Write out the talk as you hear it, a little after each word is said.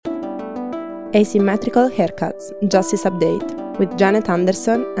Asymmetrical Haircuts Justice Update with Janet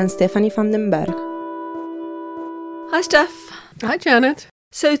Anderson and Stephanie van den Berg. Hi, Steph. Hi, Janet.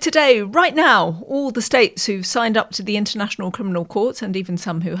 So today, right now, all the states who've signed up to the International Criminal Court, and even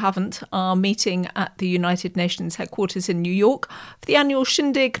some who haven't, are meeting at the United Nations headquarters in New York for the annual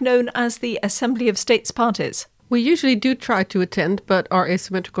shindig known as the Assembly of States Parties. We usually do try to attend, but our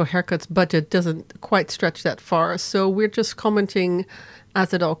Asymmetrical Haircuts budget doesn't quite stretch that far. So we're just commenting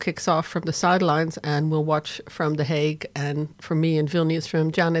as it all kicks off from the sidelines, and we'll watch from The Hague and from me and Vilnius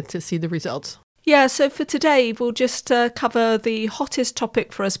from Janet to see the results. Yeah, so for today, we'll just cover the hottest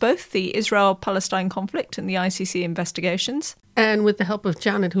topic for us both, the Israel-Palestine conflict and the ICC investigations. And with the help of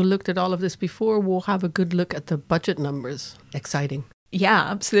Janet, who looked at all of this before, we'll have a good look at the budget numbers. Exciting. Yeah,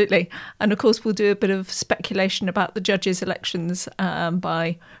 absolutely. And of course, we'll do a bit of speculation about the judges' elections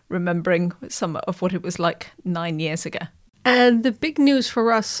by remembering some of what it was like 9 years ago. And the big news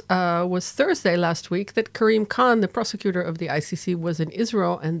for us was Thursday last week that Karim Khan, the prosecutor of the ICC, was in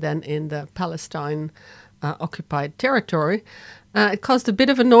Israel and then in the Palestine occupied territory. It caused a bit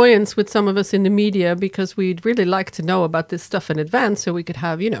of annoyance with some of us in the media because we'd really like to know about this stuff in advance so we could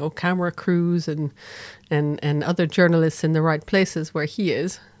have, camera crews and other journalists in the right places where he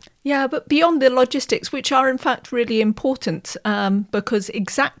is. Yeah, but beyond the logistics, which are in fact really important, because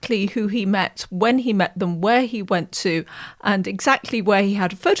exactly who he met, when he met them, where he went to, and exactly where he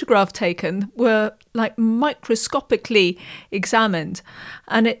had a photograph taken were like microscopically examined.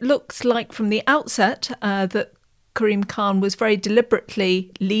 And it looks like from the outset that Karim Khan was very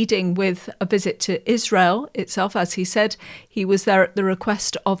deliberately leading with a visit to Israel itself. As he said, he was there at the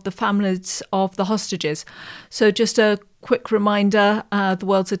request of the families of the hostages. So just a quick reminder, the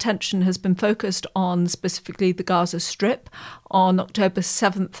world's attention has been focused on specifically the Gaza Strip. On October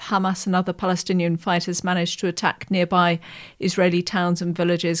 7th, Hamas and other Palestinian fighters managed to attack nearby Israeli towns and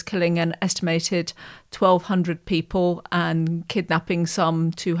villages, killing an estimated 1,200 people and kidnapping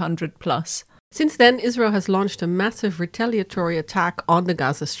some 200 plus. Since then, Israel has launched a massive retaliatory attack on the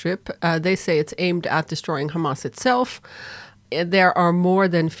Gaza Strip. They say it's aimed at destroying Hamas itself. There are more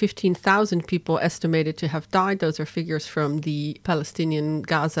than 15,000 people estimated to have died. Those are figures from the Palestinian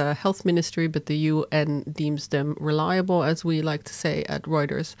Gaza Health Ministry, but the UN deems them reliable, as we like to say at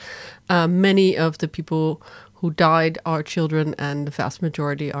Reuters. Many of the people who died are children, and the vast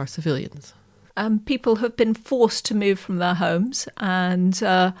majority are civilians. People have been forced to move from their homes and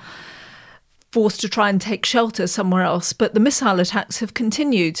forced to try and take shelter somewhere else. But the missile attacks have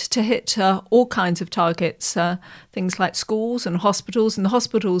continued to hit all kinds of targets, things like schools and the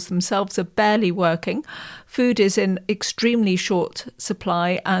hospitals themselves are barely working. Food is in extremely short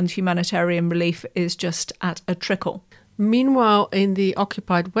supply and humanitarian relief is just at a trickle. Meanwhile, in the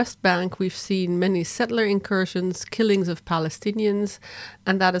occupied West Bank, we've seen many settler incursions, killings of Palestinians,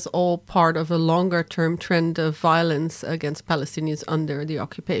 and that is all part of a longer-term trend of violence against Palestinians under the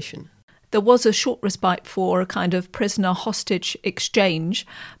occupation. There was a short respite for a kind of prisoner-hostage exchange,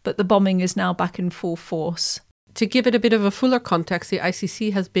 but the bombing is now back in full force. To give it a bit of a fuller context, the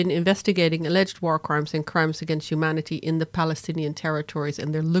ICC has been investigating alleged war crimes and crimes against humanity in the Palestinian territories,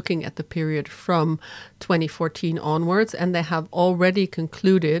 and they're looking at the period from 2014 onwards, and they have already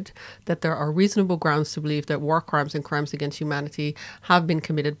concluded that there are reasonable grounds to believe that war crimes and crimes against humanity have been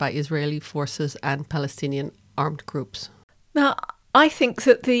committed by Israeli forces and Palestinian armed groups. Now, I think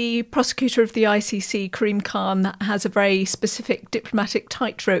that the prosecutor of the ICC, Karim Khan, has a very specific diplomatic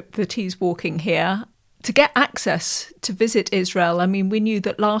tightrope that he's walking here. To get access to visit Israel, I mean, we knew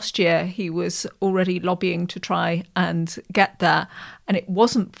that last year he was already lobbying to try and get there, and it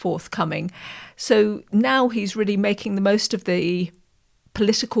wasn't forthcoming. So now he's really making the most of the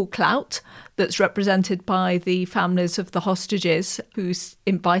political clout that's represented by the families of the hostages who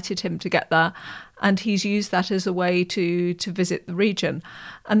invited him to get there. And he's used that as a way to visit the region.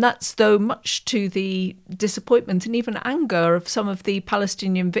 And that's, though, much to the disappointment and even anger of some of the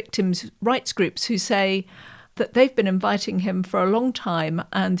Palestinian victims' rights groups who say that they've been inviting him for a long time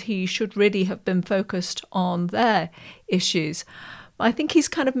and he should really have been focused on their issues. I think he's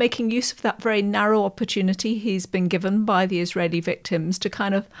kind of making use of that very narrow opportunity he's been given by the Israeli victims to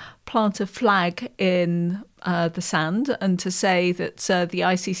kind of plant a flag in the sand and to say that the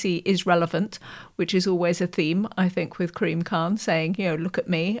ICC is relevant, which is always a theme, I think, with Karim Khan, saying, look at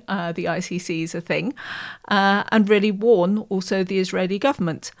me, the ICC is a thing, and really warn also the Israeli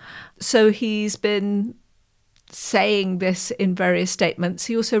government. So he's been saying this in various statements.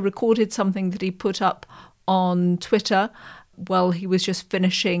 He also recorded something that he put up on Twitter while he was just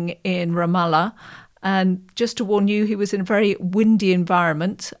finishing in Ramallah, And just to warn you, he was in a very windy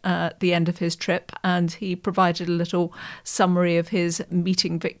environment at the end of his trip, and he provided a little summary of his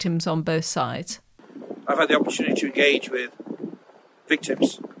meeting victims on both sides. I've had the opportunity to engage with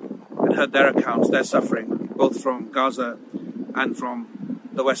victims and heard their accounts, their suffering, both from Gaza and from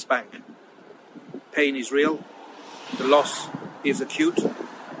the West Bank. Pain is real, the loss is acute,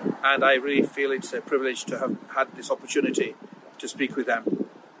 and I really feel it's a privilege to have had this opportunity to speak with them.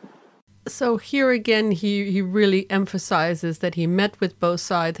 So here again, he really emphasizes that he met with both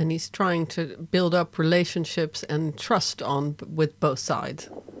sides and he's trying to build up relationships and trust with both sides.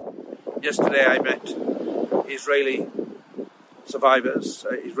 Yesterday I met Israeli survivors,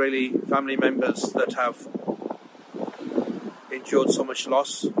 Israeli family members that have endured so much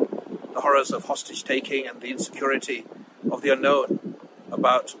loss, the horrors of hostage taking and the insecurity of the unknown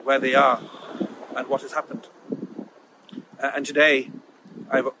about where they are and what has happened. And today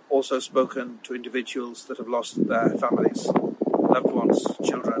I've also spoken to individuals that have lost their families, loved ones,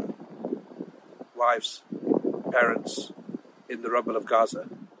 children, wives, parents in the rubble of Gaza.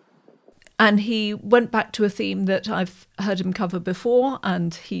 And he went back to a theme that I've heard him cover before,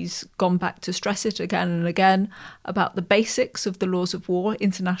 and he's gone back to stress it again and again about the basics of the laws of war,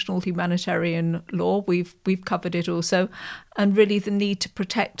 international humanitarian law. We've covered it also, and really the need to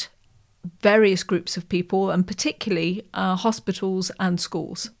protect various groups of people, and particularly hospitals and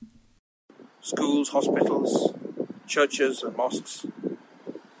schools. Schools, hospitals, churches and mosques.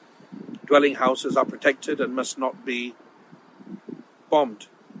 Dwelling houses are protected and must not be bombed.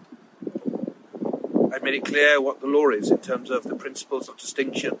 I made it clear what the law is in terms of the principles of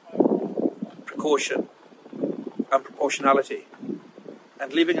distinction, precaution and proportionality.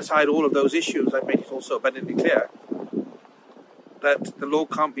 And leaving aside all of those issues, I made it also abundantly clear that the law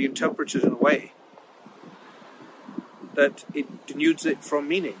can't be interpreted in a way that it denudes it from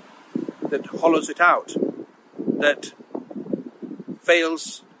meaning, that hollows it out, that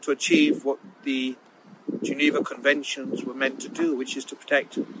fails to achieve what the Geneva Conventions were meant to do, which is to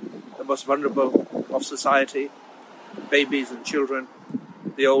protect the most vulnerable of society, babies and children,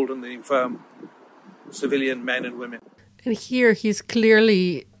 the old and the infirm, civilian men and women. And here he's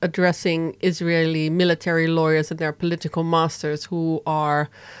clearly addressing Israeli military lawyers and their political masters who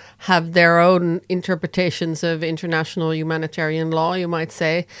have their own interpretations of international humanitarian law, you might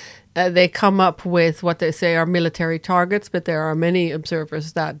say. They come up with what they say are military targets, but there are many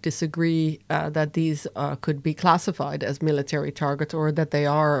observers that disagree that these could be classified as military targets or that they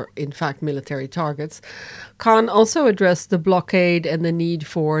are, in fact, military targets. Khan also addressed the blockade and the need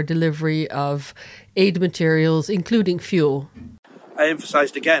for delivery of aid materials, including fuel. I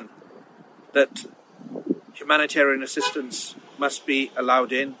emphasized again that humanitarian assistance must be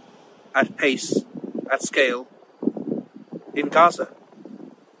allowed in at pace, at scale, in Gaza.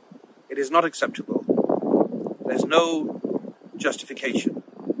 It is not acceptable. There's no justification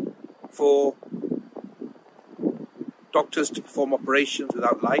for doctors to perform operations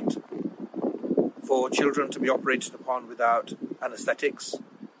without light, for children to be operated upon without anesthetics.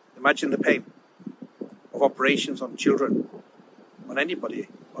 Imagine the pain of operations on children, on anybody,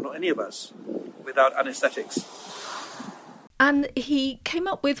 or not any of us, without anesthetics. And he came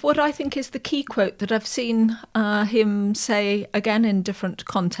up with what I think is the key quote that I've seen him say again in different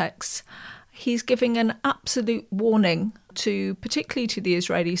contexts. He's giving an absolute warning particularly to the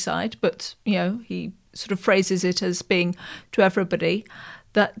Israeli side, but he sort of phrases it as being to everybody,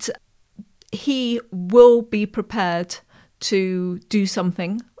 that he will be prepared to do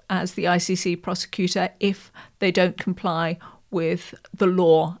something as the ICC prosecutor if they don't comply with the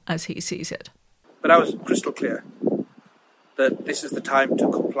law as he sees it. But I was crystal clear that this is the time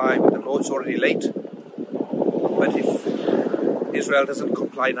to comply with the law. It's already late. But if Israel doesn't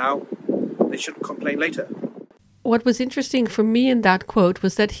comply now, they shouldn't complain later. What was interesting for me in that quote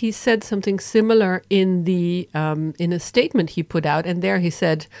was that he said something similar in a statement he put out. And there he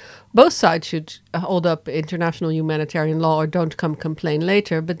said, both sides should hold up international humanitarian law or don't come complain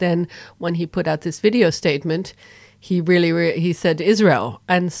later. But then when he put out this video statement, he said Israel.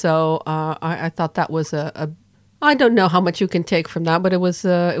 And so I thought that was I don't know how much you can take from that, but it was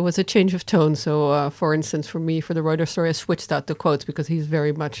a change of tone. So, for instance, for me, for the Reuters story, I switched out the quotes because he's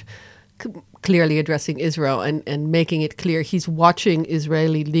very much clearly addressing Israel and making it clear he's watching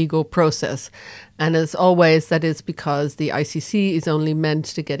Israeli legal process. And as always, that is because the ICC is only meant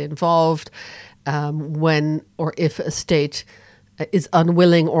to get involved when or if a state is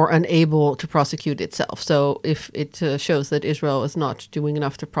unwilling or unable to prosecute itself. So if it shows that Israel is not doing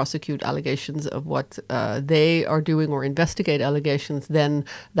enough to prosecute allegations of what they are doing or investigate allegations, then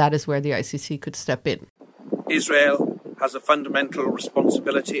that is where the ICC could step in. Israel has a fundamental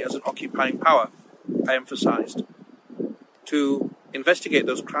responsibility as an occupying power I emphasized, to investigate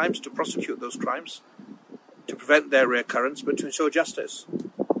those crimes, to prosecute those crimes, to prevent their reoccurrence, but to ensure justice.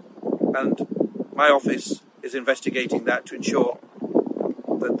 And my office is investigating that to ensure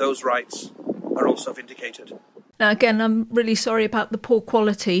that those rights are also vindicated. Now, again, I'm really sorry about the poor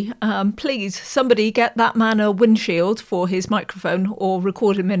quality. Please, somebody get that man a windshield for his microphone or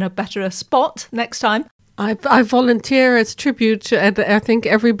record him in a better spot next time. I volunteer as tribute, and I think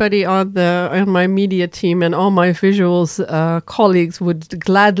everybody on my media team and all my visuals colleagues would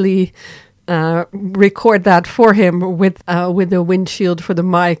gladly record that for him with a windshield for the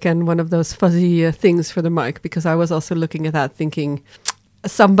mic and one of those fuzzy things for the mic, because I was also looking at that thinking,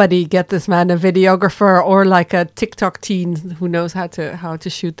 somebody get this man a videographer or like a TikTok teen who knows how to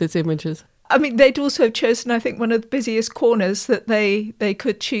shoot these images. I mean, they'd also chosen, I think, one of the busiest corners that they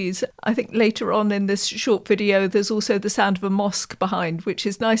could choose. I think later on in this short video, there's also the sound of a mosque behind, which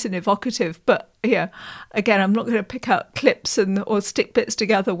is nice and evocative. But yeah, again, I'm not going to pick out clips or stick bits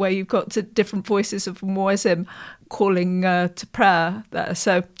together where you've got different voices of Muezzin calling to prayer there.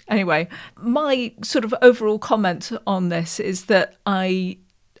 So anyway, my sort of overall comment on this is that I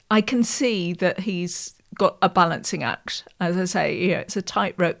can see that he's got a balancing act. As I say, it's a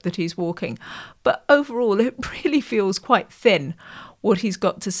tightrope that he's walking. But overall, it really feels quite thin, what he's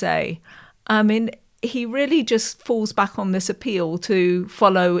got to say. I mean, he really just falls back on this appeal to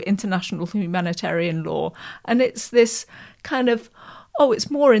follow international humanitarian law. And it's this kind of, it's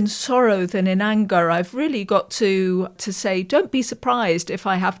more in sorrow than in anger. I've really got to say, don't be surprised if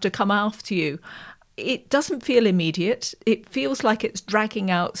I have to come after you. It doesn't feel immediate. It feels like it's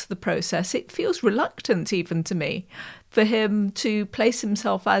dragging out the process. It feels reluctant even to me for him to place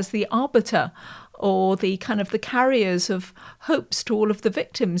himself as the arbiter or the kind of the carriers of hopes to all of the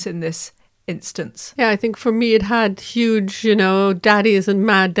victims in this instance. Yeah, I think for me it had huge, daddies and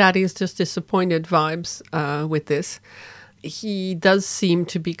mad daddies just disappointed vibes with this. He does seem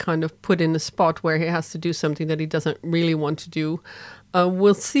to be kind of put in a spot where he has to do something that he doesn't really want to do.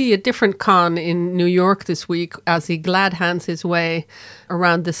 We'll see a different Khan in New York this week as he glad hands his way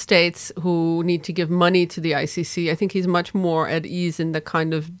around the states who need to give money to the ICC. I think he's much more at ease in the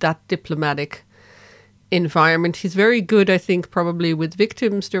kind of that diplomatic environment. He's very good, I think, probably with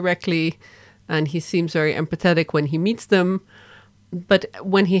victims directly, and he seems very empathetic when he meets them. But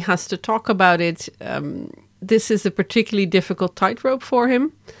when he has to talk about it, this is a particularly difficult tightrope for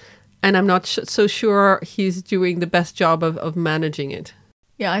him. And I'm not so sure he's doing the best job of managing it.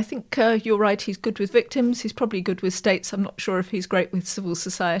 Yeah, I think you're right. He's good with victims. He's probably good with states. I'm not sure if he's great with civil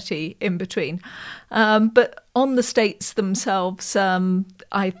society in between. But on the states themselves, I'm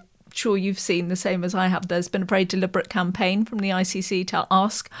sure you've seen the same as I have. There's been a very deliberate campaign from the ICC to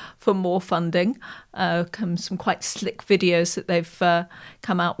ask for more funding. Some quite slick videos that they've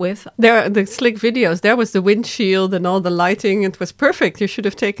come out with. The slick videos, there was the windshield and all the lighting. It was perfect. You should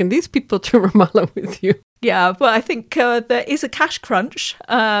have taken these people to Ramallah with you. Yeah, well, I think there is a cash crunch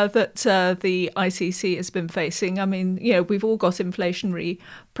that the ICC has been facing. I mean, we've all got inflationary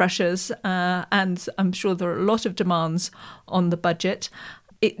pressures and I'm sure there are a lot of demands on the budget.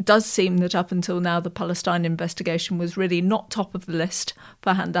 It does seem that up until now, the Palestine investigation was really not top of the list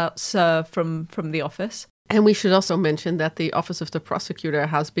for handouts from the office. And we should also mention that the Office of the Prosecutor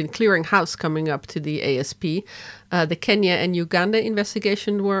has been clearing house coming up to the ASP. The Kenya and Uganda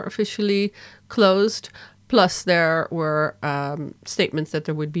investigation were officially closed. Plus, there were statements that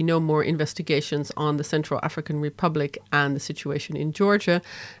there would be no more investigations on the Central African Republic and the situation in Georgia.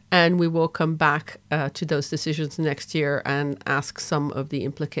 And we will come back to those decisions next year and ask some of the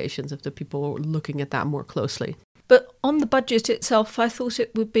implications of the people looking at that more closely. But on the budget itself, I thought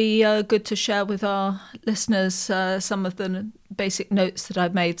it would be good to share with our listeners some of the basic notes that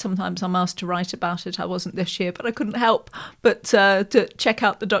I've made. Sometimes I'm asked to write about it. I wasn't this year, but I couldn't help but to check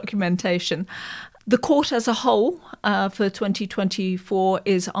out the documentation. The court as a whole for 2024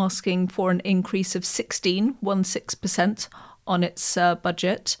 is asking for an increase of 16% on its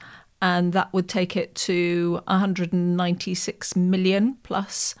budget, and that would take it to 196 million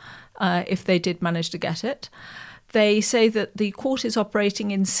plus if they did manage to get it. They say that the court is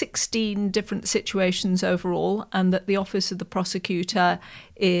operating in 16 different situations overall, and that the Office of the Prosecutor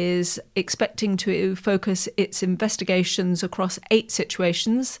is expecting to focus its investigations across 8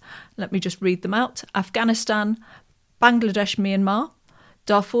 situations. Let me just read them out. Afghanistan, Bangladesh, Myanmar,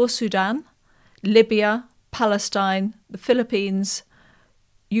 Darfur, Sudan, Libya, Palestine, the Philippines,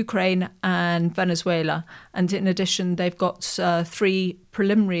 Ukraine and Venezuela. And in addition, they've got 3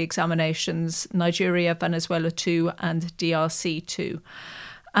 preliminary examinations, Nigeria, Venezuela 2 and DRC 2.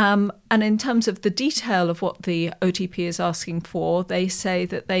 And in terms of the detail of what the OTP is asking for, they say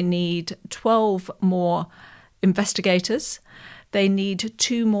that they need 12 more investigators. They need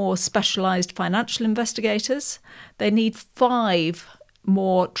 2 more specialised financial investigators. They need 5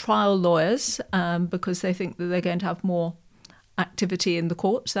 more trial lawyers because they think that they're going to have more activity in the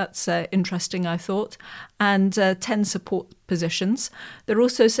courts. That's interesting, I thought. And 10 support positions. They're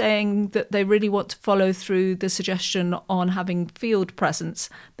also saying that they really want to follow through the suggestion on having field presence.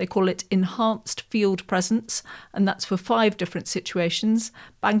 They call it enhanced field presence, and that's for 5 different situations: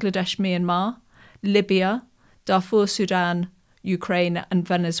 Bangladesh, Myanmar, Libya, Darfur, Sudan, Ukraine and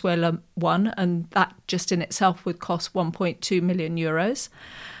Venezuela one, and that just in itself would cost 1.2 million euros.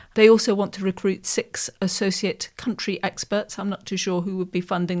 They also want to recruit 6 associate country experts. I'm not too sure who would be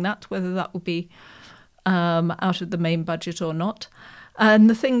funding that, whether that would be out of the main budget or not. And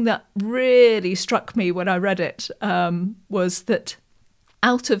the thing that really struck me when I read it was that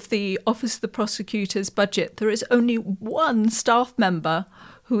out of the Office of the Prosecutor's budget, there is only 1 staff member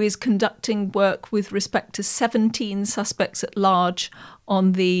who is conducting work with respect to 17 suspects at large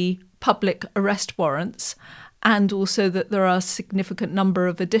on the public arrest warrants, and also that there are a significant number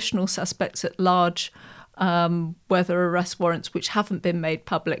of additional suspects at large, whether arrest warrants which haven't been made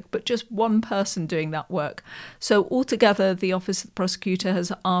public, but just 1 person doing that work. So altogether, the Office of the Prosecutor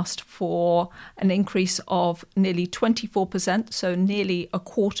has asked for an increase of nearly 24%, so nearly a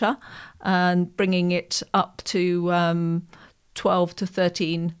quarter, and bringing it up to 12 to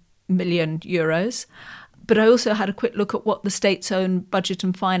 13 million euros. But I also had a quick look at what the state's own Budget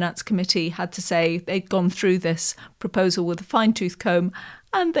and Finance Committee had to say. They'd gone through this proposal with a fine-tooth comb,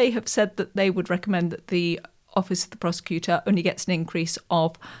 and they have said that they would recommend that the Office of the Prosecutor only gets an increase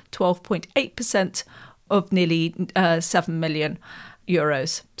of 12.8% of nearly 7 million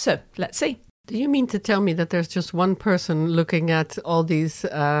euros. So let's see. Do you mean to tell me that there's just 1 person looking at all these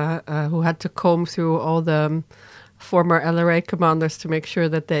who had to comb through all the former LRA commanders to make sure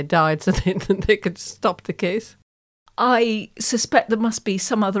that they died so they could stop the case? I suspect there must be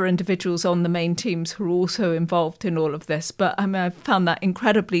some other individuals on the main teams who are also involved in all of this, but I mean, I found that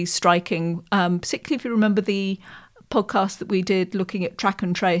incredibly striking, particularly if you remember the podcast that we did looking at track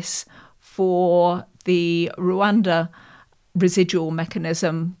and trace for the Rwanda residual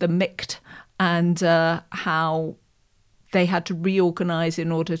mechanism, the MICT, and how they had to reorganise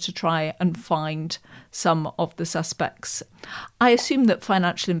in order to try and find some of the suspects. I assume that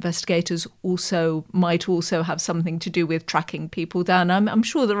financial investigators might also have something to do with tracking people down. I'm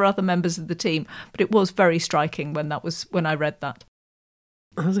sure there are other members of the team, but it was very striking when I read that.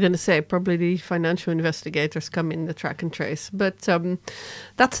 I was going to say probably the financial investigators come in the track and trace, but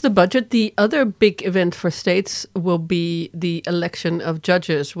that's the budget. The other big event for states will be the election of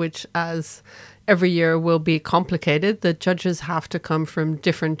judges, which, as every year, will be complicated. The judges have to come from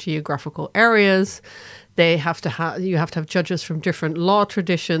different geographical areas. You have to have judges from different law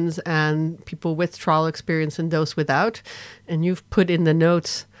traditions and people with trial experience and those without. And you've put in the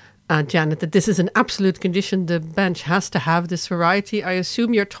notes, Janet, that this is an absolute condition. The bench has to have this variety. I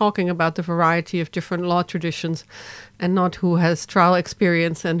assume you're talking about the variety of different law traditions and not who has trial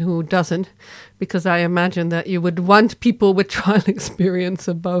experience and who doesn't, because I imagine that you would want people with trial experience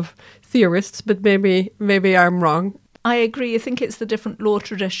above theorists, but maybe I'm wrong. I agree. I think it's the different law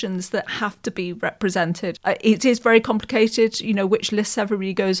traditions that have to be represented. It is very complicated, which lists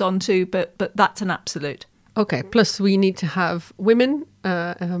everybody goes on to, but that's an absolute. Okay, plus we need to have women,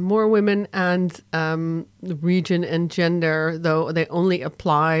 more women, and the region and gender, though they only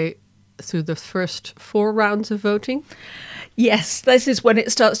apply through the first 4 rounds of voting. Yes, this is when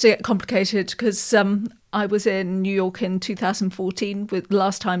it starts to get complicated, because I was in New York in 2014, with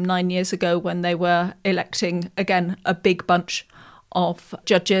last time 9 years ago, when they were electing, again, a big bunch of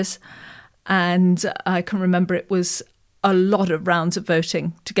judges. And I can remember it was a lot of rounds of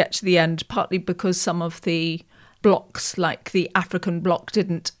voting to get to the end, partly because some of the blocs, like the African bloc,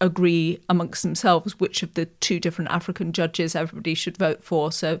 didn't agree amongst themselves which of the 2 different African judges everybody should vote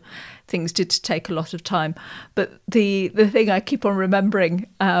for. So things did take a lot of time. But the thing I keep on remembering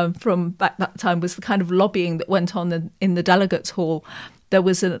from back that time was the kind of lobbying that went on in the delegates' hall. There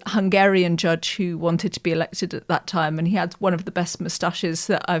was a Hungarian judge who wanted to be elected at that time, and he had one of the best moustaches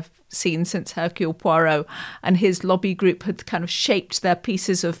that I've seen since Hercule Poirot. And his lobby group had kind of shaped their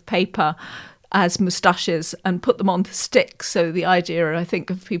pieces of paper as moustaches and put them onto sticks. So the idea, I think,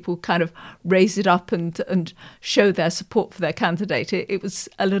 of people kind of raise it up and show their support for their candidate. It was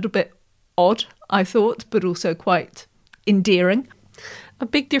a little bit odd, I thought, but also quite endearing. A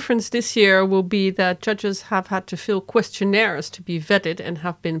big difference this year will be that judges have had to fill questionnaires to be vetted and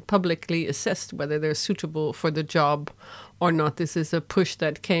have been publicly assessed whether they're suitable for the job or not. This is a push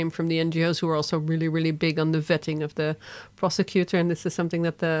that came from the NGOs, who are also really, really big on the vetting of the prosecutor. And this is something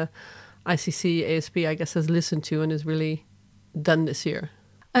that the ICC ASP, I guess, has listened to and has really done this year.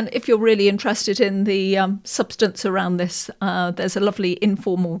 And if you're really interested in the substance around this, there's a lovely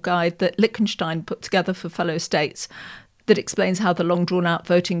informal guide that Liechtenstein put together for fellow states that explains how the long drawn-out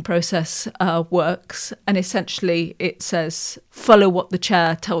voting process works. And essentially it says, follow what the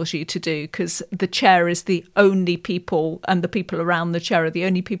chair tells you to do, because the chair is the only people, and the people around the chair are the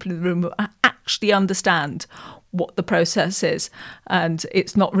only people in the room who actually understand what the process is. And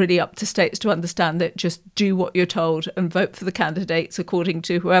it's not really up to states to understand it. Just do what you're told and vote for the candidates according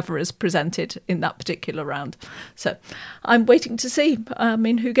to whoever is presented in that particular round. So I'm waiting to see,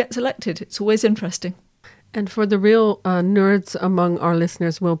 who gets elected. It's always interesting. And for the real nerds among our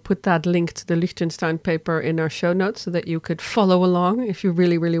listeners, we'll put that link to the Liechtenstein paper in our show notes so that you could follow along if you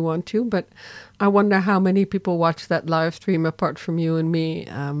really, really want to. But I wonder how many people watch that live stream apart from you and me,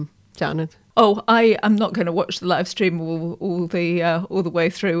 Janet. Oh, I am not going to watch the live stream all the way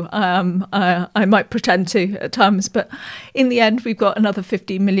through. I might pretend to at times, but in the end, we've got another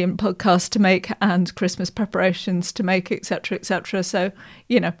 50 million podcasts to make and Christmas preparations to make, etc., etc. So,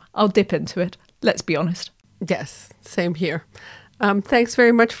 I'll dip into it. Let's be honest. Yes, same here. Thanks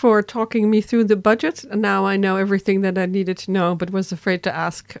very much for talking me through the budget. And now I know everything that I needed to know, but was afraid to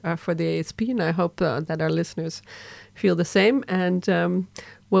ask for the ASP. And I hope that our listeners feel the same. And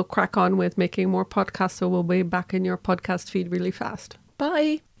we'll crack on with making more podcasts. So we'll be back in your podcast feed really fast.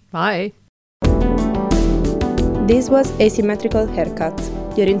 Bye. Bye. This was Asymmetrical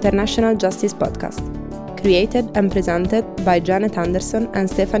Haircuts, your international justice podcast. Created and presented by Janet Anderson and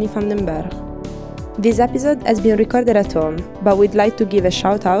Stephanie van den Berg. This episode has been recorded at home, but we'd like to give a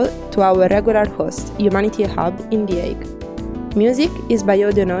shout out to our regular host, Humanity Hub in The Hague. Music is by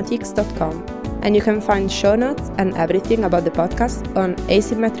audionautics.com, and you can find show notes and everything about the podcast on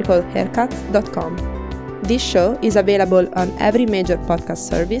asymmetricalhaircuts.com. This show is available on every major podcast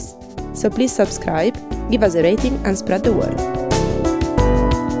service, so please subscribe, give us a rating, and spread the word.